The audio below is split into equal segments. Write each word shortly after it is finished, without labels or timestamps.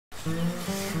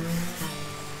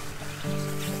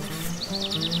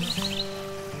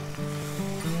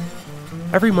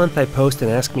Every month I post an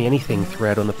Ask Me Anything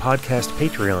thread on the podcast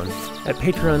Patreon at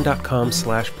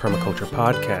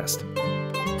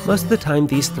patreon.com/permaculturepodcast. Most of the time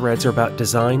these threads are about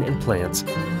design and plants,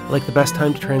 like the best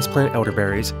time to transplant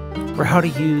elderberries, or how to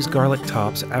use garlic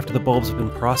tops after the bulbs have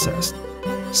been processed.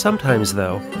 Sometimes,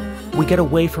 though, we get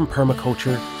away from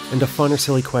permaculture and a fun or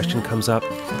silly question comes up,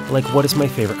 like what is my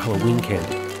favorite Halloween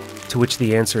candy? To which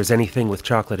the answer is anything with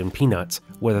chocolate and peanuts,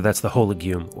 whether that's the whole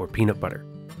legume or peanut butter.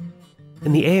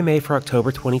 In the AMA for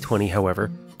October 2020, however,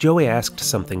 Joey asked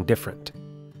something different.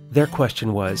 Their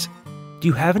question was, do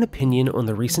you have an opinion on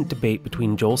the recent debate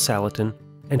between Joel Salatin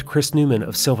and Chris Newman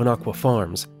of Sylvanaqua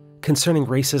Farms concerning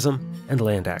racism and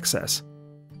land access?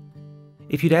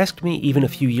 If you'd asked me even a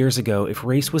few years ago if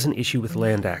race was an issue with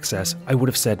land access, I would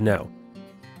have said no.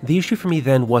 The issue for me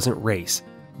then wasn't race,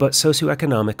 but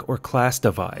socioeconomic or class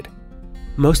divide.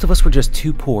 Most of us were just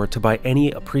too poor to buy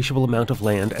any appreciable amount of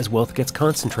land as wealth gets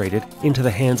concentrated into the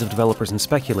hands of developers and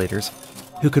speculators,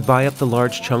 who could buy up the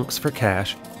large chunks for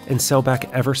cash and sell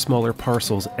back ever smaller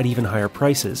parcels at even higher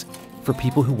prices for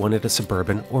people who wanted a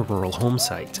suburban or rural home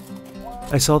site.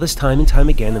 I saw this time and time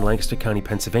again in Lancaster County,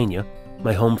 Pennsylvania,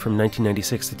 my home from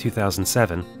 1996 to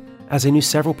 2007, as I knew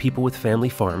several people with family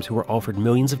farms who were offered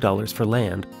millions of dollars for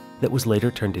land that was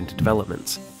later turned into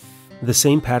developments. The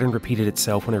same pattern repeated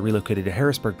itself when I relocated to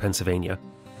Harrisburg, Pennsylvania,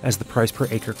 as the price per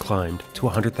acre climbed to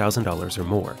 $100,000 or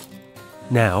more.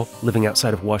 Now, living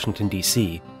outside of Washington,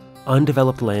 D.C.,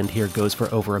 undeveloped land here goes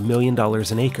for over $1 million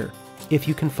an acre, if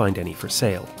you can find any for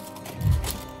sale.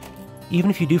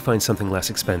 Even if you do find something less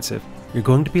expensive, you're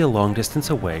going to be a long distance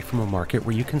away from a market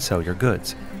where you can sell your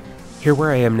goods. Here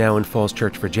where I am now in Falls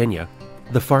Church, Virginia,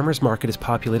 the farmers market is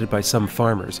populated by some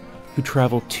farmers who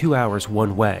travel 2 hours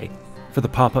one way for the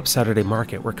pop-up Saturday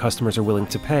market where customers are willing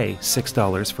to pay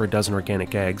 $6 for a dozen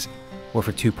organic eggs, or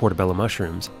for 2 portobello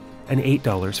mushrooms, and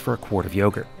 $8 for a quart of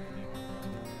yogurt.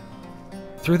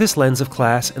 Through this lens of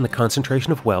class and the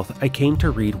concentration of wealth, I came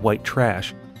to read White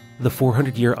Trash, The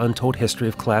 400-Year Untold History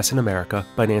of Class in America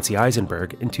by Nancy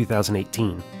Eisenberg in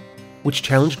 2018, which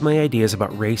challenged my ideas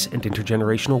about race and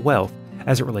intergenerational wealth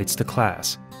as it relates to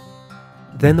class.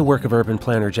 Then the work of urban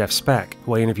planner Jeff Speck,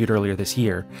 who I interviewed earlier this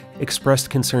year, expressed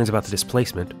concerns about the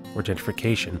displacement, or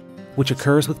gentrification, which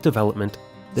occurs with development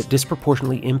that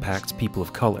disproportionately impacts people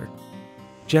of color.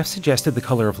 Jeff suggested The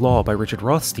Color of Law by Richard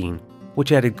Rothstein,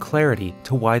 which added clarity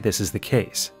to why this is the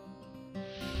case.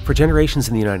 For generations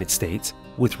in the United States,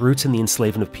 with roots in the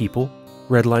enslavement of people,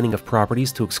 redlining of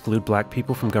properties to exclude black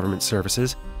people from government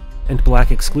services, and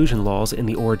black exclusion laws in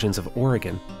the origins of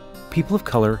Oregon, people of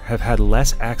color have had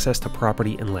less access to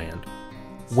property and land.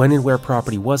 When and where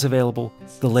property was available,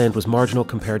 the land was marginal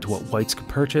compared to what whites could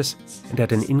purchase, and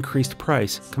at an increased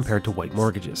price compared to white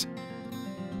mortgages.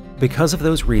 Because of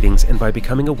those readings and by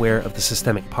becoming aware of the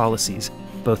systemic policies,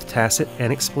 both tacit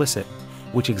and explicit,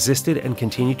 which existed and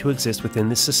continue to exist within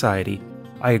this society,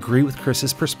 I agree with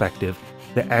Chris's perspective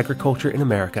that agriculture in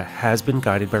America has been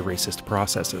guided by racist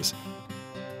processes.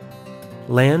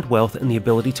 Land, wealth, and the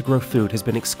ability to grow food has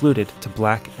been excluded to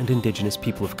black and indigenous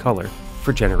people of color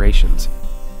for generations.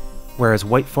 Whereas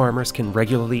white farmers can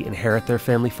regularly inherit their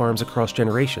family farms across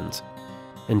generations,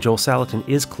 and Joel Salatin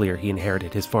is clear he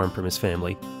inherited his farm from his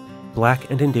family, black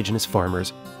and indigenous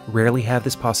farmers rarely have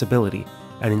this possibility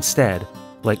and instead,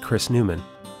 like Chris Newman,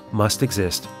 must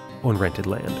exist on rented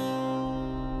land.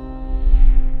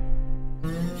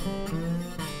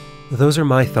 Those are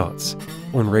my thoughts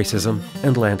on racism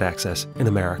and land access in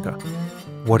America.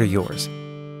 What are yours?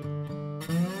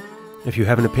 If you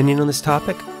have an opinion on this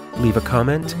topic, leave a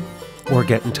comment or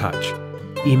get in touch.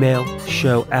 Email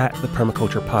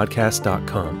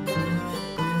show@thepermaculturepodcast.com.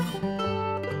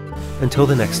 Until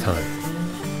the next time,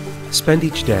 spend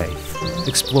each day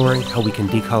exploring how we can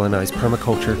decolonize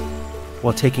permaculture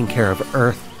while taking care of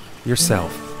Earth,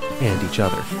 yourself, and each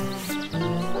other.